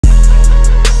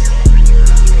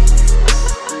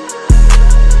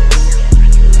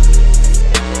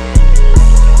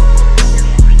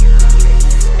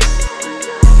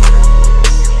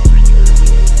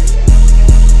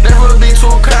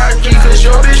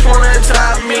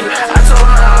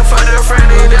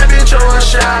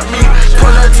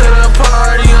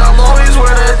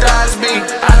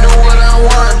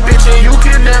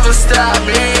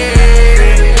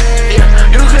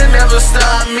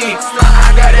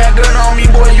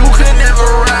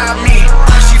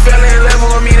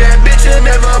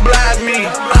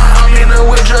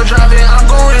driving, I'm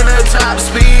going at top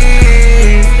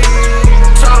speed.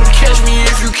 Tell them catch me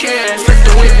if you can. Flick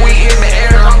the whip, we in the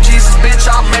air. I'm Jesus, bitch,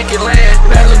 I'll make it land.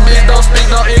 That little bitch don't speak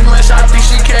no English, I think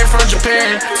she came from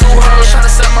Japan. Two hoes tryna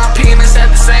set my penis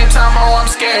at the same time, oh, I'm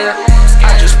scared.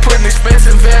 I just put an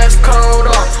expensive vest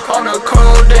coat on a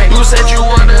cold day. You said you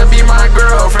wanna be my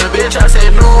girlfriend, bitch, I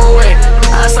said no way.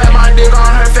 I slap my dick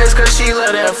on her face cause she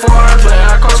love that foreplay.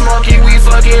 I call Smokey, we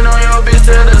fucking on your bitch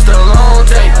till it's the long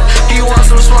day. He want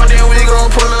some smoke, then we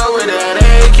gon' pull up with that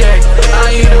AK.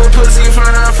 I eat a pussy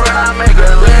front on front, I make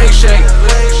her leg shake.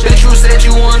 Bitch, you said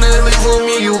you wanna leave with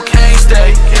me, you can't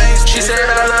stay. She said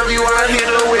I love you, I hit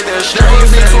her with a straight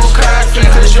face. Too cocky,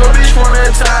 cause your bitch wanna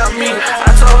top me.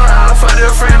 I told her I'll fuck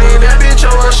her friend and that bitch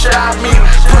always shot me.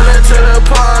 Pull her to the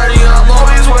party, I'm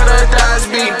always where the thighs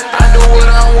be. I do what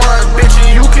I want, bitch,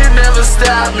 and you can never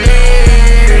stop me.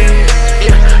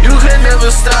 Yeah, you can never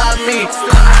stop me.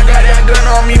 I got that gun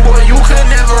on me, boy, you can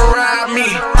never rob me.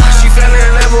 She fell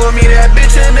in love with me, that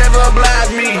bitch and never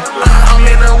blocked me. I'm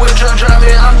in the whip drunk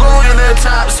driving, I'm going at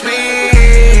top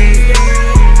speed.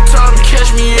 Tell them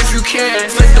catch me if you can.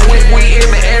 Flick the whip, we in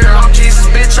the air. I'm Jesus,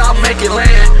 bitch, I'll make it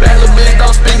land. That little bitch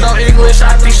don't speak no English,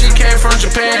 I think she came from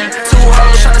Japan.